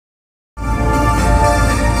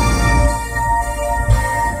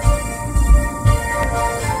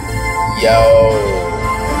Yo,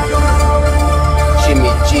 Jimmy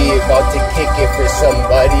G about to kick it for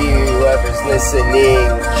somebody. Whoever's listening,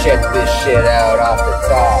 check this shit out off the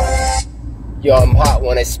top. Yo, I'm hot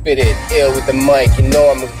when I spit it, ill with the mic, you know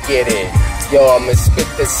I'ma get it. Yo, I'ma spit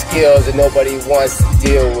the skills that nobody wants to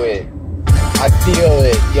deal with. I feel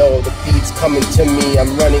it, yo, the beat's coming to me.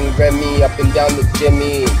 I'm running Remy up and down the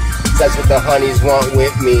Jimmy. That's what the honeys want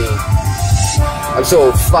with me. I'm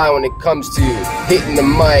so fly when it comes to hitting the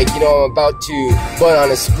mic, you know I'm about to bun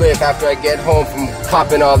on a spliff after I get home from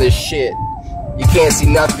copping all this shit. You can't see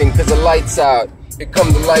nothing cause the light's out. Here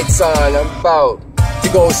come the lights on, I'm about to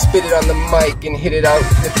go spit it on the mic and hit it out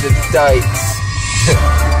with the dice.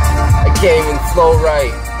 I can't even flow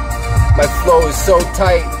right. My flow is so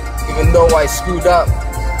tight, even though I screwed up.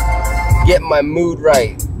 Get my mood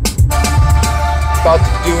right. About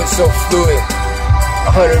to do it so fluid.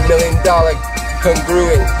 $100 million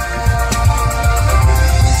congruent.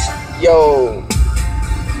 Yo,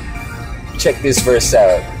 check this verse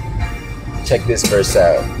out. Check this verse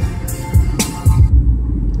out.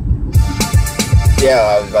 Yeah,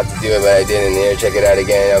 I was about to do it, but I didn't. Here, check it out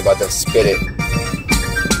again. I'm about to spit it.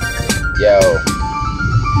 Yo,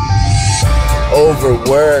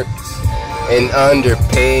 overworked and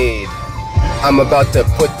underpaid. I'm about to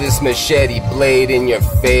put this machete blade in your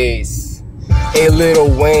face. Hey,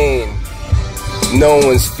 Lil Wayne. No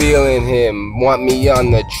one's feeling him. Want me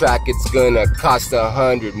on the track, it's gonna cost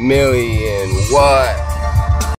 $100 million. What?